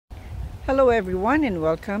Hello everyone and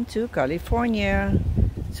welcome to California.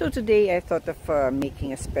 So today I thought of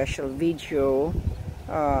making a special video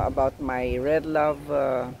about my red love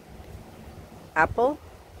apple.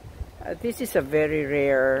 This is a very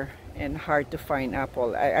rare and hard to find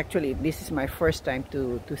apple. Actually, this is my first time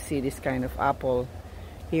to see this kind of apple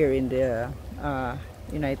here in the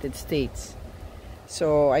United States.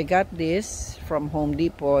 So I got this from Home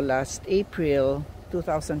Depot last April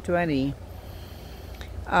 2020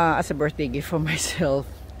 as a birthday gift for myself.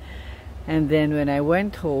 And then when I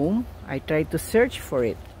went home, I tried to search for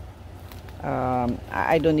it.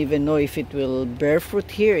 I don't even know if it will bear fruit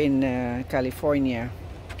here in California.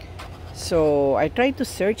 So I tried to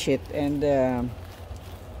search it, and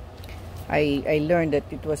I learned that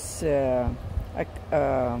it was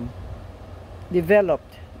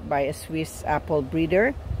developed by a Swiss apple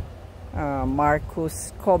breeder,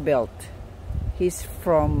 Marcus Kobelt. He's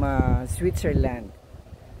from Switzerland.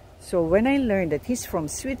 So when I learned that he's from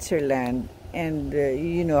Switzerland, and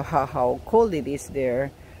you know how cold it is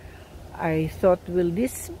there, I thought, will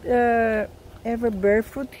this ever bear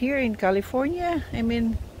fruit here in California? I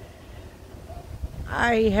mean,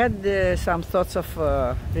 I had some thoughts of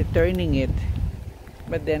returning it,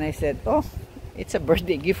 but then I said, oh, it's a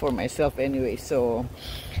birthday gift for myself anyway, so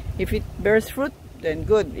if it bears fruit, then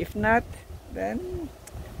good. If not, then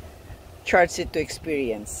charge it to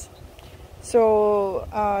experience. So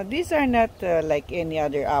these are not like any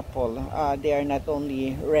other apple. They are not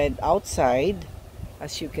only red outside,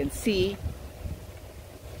 as you can see.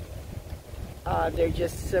 They're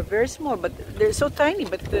just very small, but they're so tiny.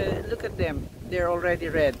 But look at them, they're already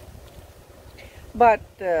red. But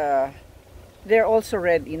they're also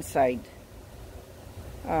red inside.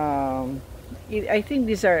 I think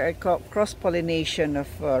these are a cross-pollination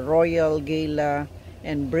of Royal, Gala,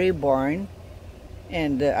 and Brayborn,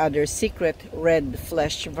 and other secret red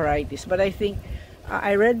flesh varieties. But I think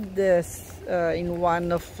I read this in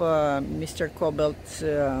one of Mr. Kobelt's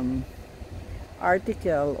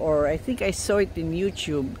article, or I think I saw it in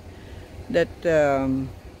YouTube, that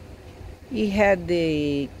he had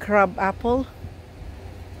the crab apple.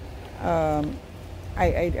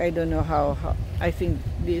 I don't know how. I think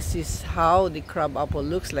this is how the crab apple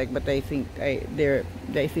looks like, but I think they're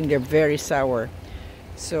very sour.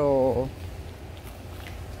 So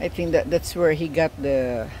I think that's where he got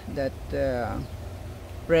that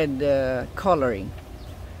red coloring.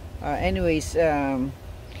 Anyways,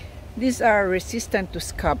 these are resistant to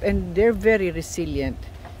scab, and they're very resilient.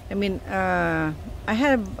 I mean, I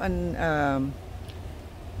have an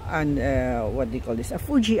what do you call this? A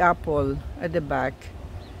Fuji apple at the back,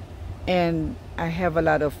 and I have a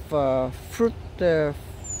lot of fruit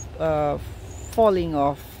falling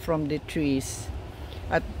off from the trees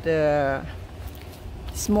at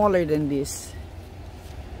smaller than this.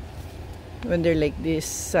 When they're like this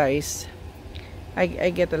size, I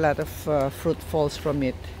get a lot of fruit falls from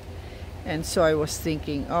it. And so I was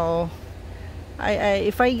thinking, oh,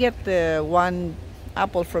 if I get one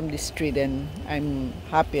apple from this tree, then I'm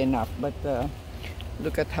happy enough. But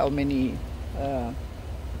look at how many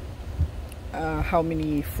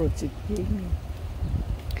fruits it gave me.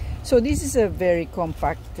 So this is a very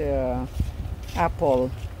compact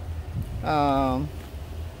apple.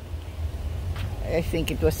 I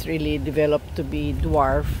think it was really developed to be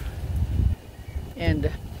dwarf,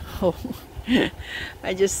 and oh,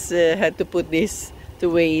 I just had to put this to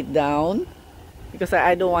weigh it down, because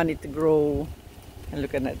I don't want it to grow. And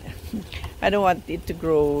look at that. I don't want it to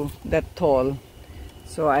grow that tall,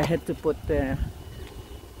 so I had to put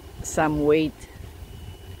some weight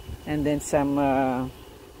and then some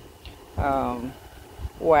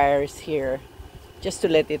wires here, just to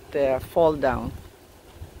let it fall down.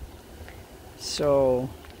 So,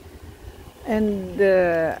 and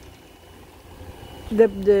the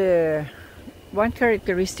one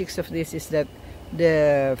characteristics of this is that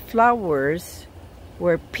the flowers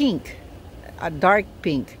were pink, a dark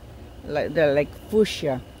pink, like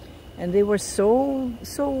fuchsia, and they were so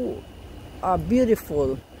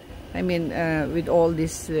beautiful. I mean, with all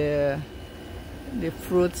this the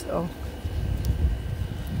fruits. Oh,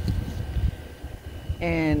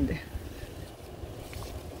 and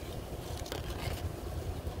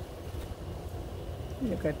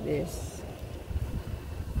look at this.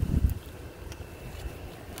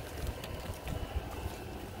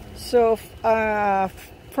 So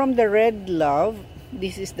from the red love,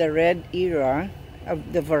 this is the red era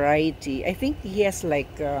of the variety. I think he has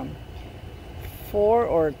like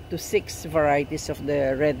 4 to 6 varieties of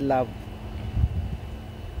the red love.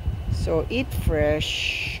 So eat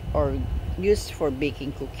fresh or used for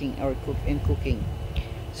baking, cooking, or cooking.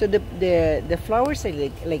 So the flowers are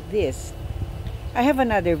like this. I have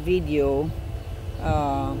another video.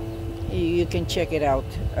 You can check it out.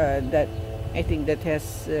 That I think that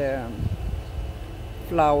has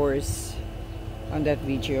flowers on that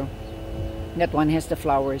video. That one has the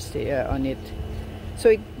flowers on it. So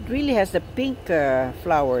it really has the pink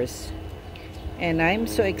flowers, and I'm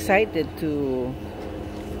so excited to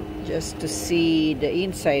just to see the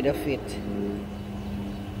inside of it.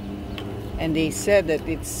 And they said that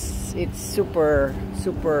it's super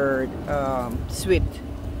sweet.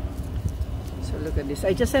 So look at this.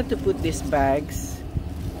 I just had to put these bags.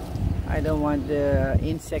 I don't want the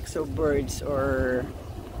insects or birds or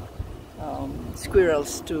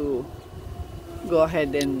squirrels to go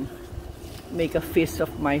ahead and make a feast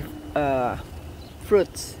of my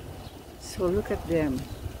fruits. So look at them.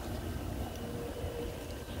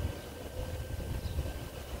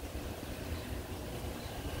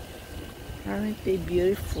 Aren't they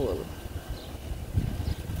beautiful?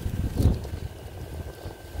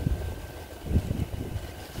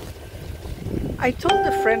 I told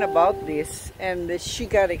a friend about this, and she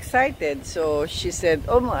got excited. So she said,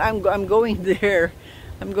 "Oh, I'm going there.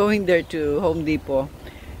 I'm going there to Home Depot."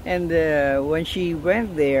 And when she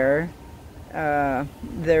went there,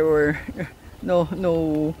 there were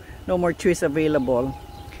no more trees available.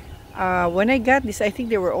 When I got this, I think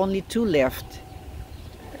there were only 2 left.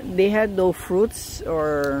 They had no fruits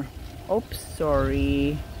or... Oops,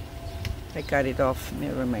 sorry. I cut it off.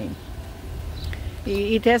 Never mind.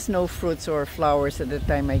 It has no fruits or flowers at the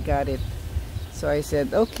time I got it. So I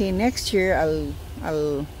said, okay, next year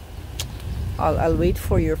I'll wait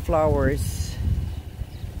for your flowers.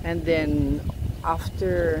 And then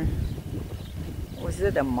after, was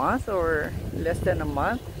it a month or less than a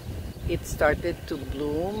month, it started to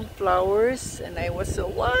bloom flowers, and I was so,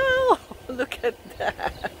 wow, look at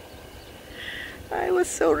that. I was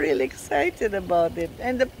so really excited about it,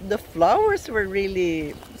 and the flowers were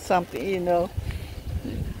really something, you know.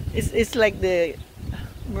 It's like the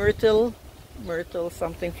myrtle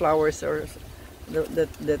something flowers, or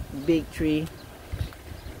that big tree,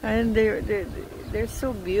 and they're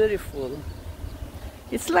so beautiful.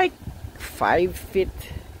 It's like 5 feet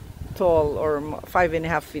tall, or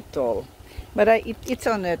 5.5 feet tall, but it's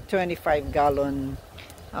on a 25-gallon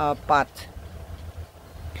pot.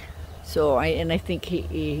 So I think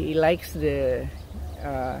he likes the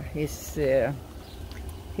his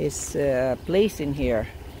place in here.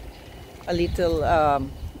 A little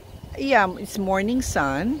yeah, it's morning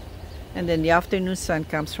sun, and then the afternoon sun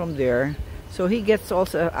comes from there. So he gets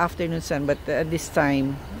also afternoon sun, but at this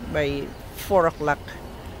time by 4 o'clock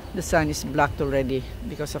the sun is blocked already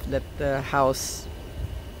because of that house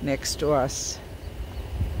next to us.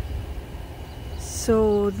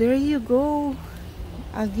 So there you go.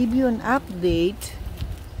 I'll give you an update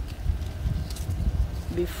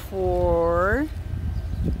before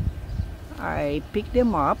I pick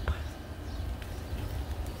them up.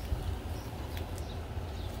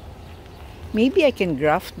 Maybe I can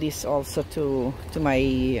graft this also to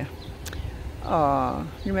my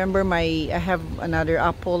remember I have another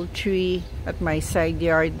apple tree at my side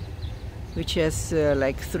yard, which has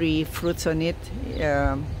like 3 fruits on it,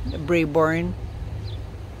 Brayborn.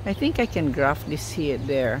 I think I can graft this here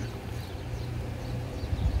there.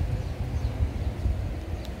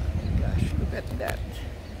 Oh my gosh, look at that.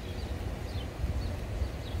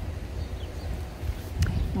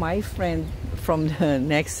 My friend from the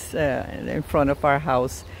next in front of our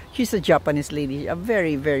house, she's a Japanese lady, a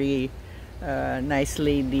very nice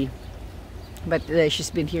lady, but she's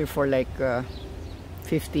been here for like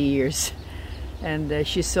 50 years, and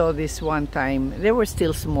she saw this one time. They were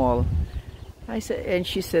still small. I said, and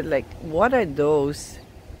she said, like, what are those?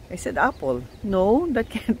 I said, apple. No, that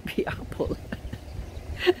can't be apple.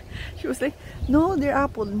 She was like, no, they're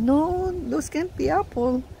apple. No, those can't be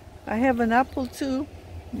apple. I have an apple too.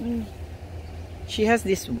 She has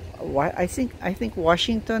this, I think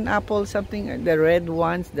Washington apple, something, the red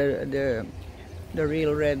ones, the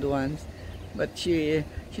real red ones. But she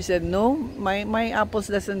said, no, my apples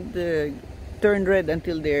doesn't turn red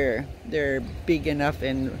until they're big enough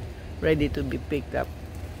and ready to be picked up.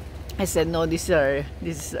 I said, no, this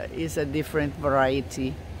is a different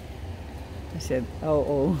variety. I said,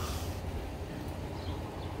 oh,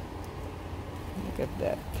 look at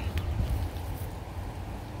that.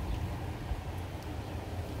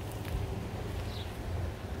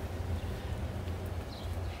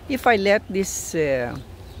 If I let this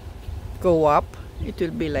go up, it will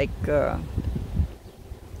be like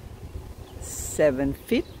 7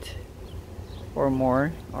 feet or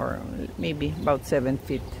more, or maybe about 7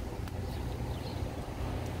 feet.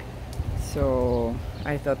 So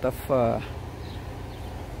I thought of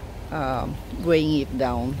weighing it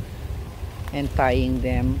down and tying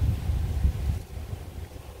them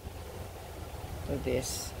to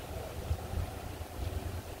this.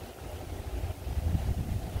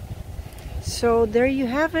 So there you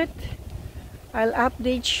have it. I'll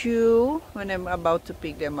update you when I'm about to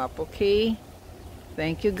pick them up, okay?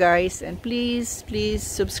 Thank you guys, and please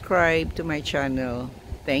subscribe to my channel.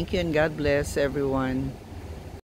 Thank you and God bless everyone.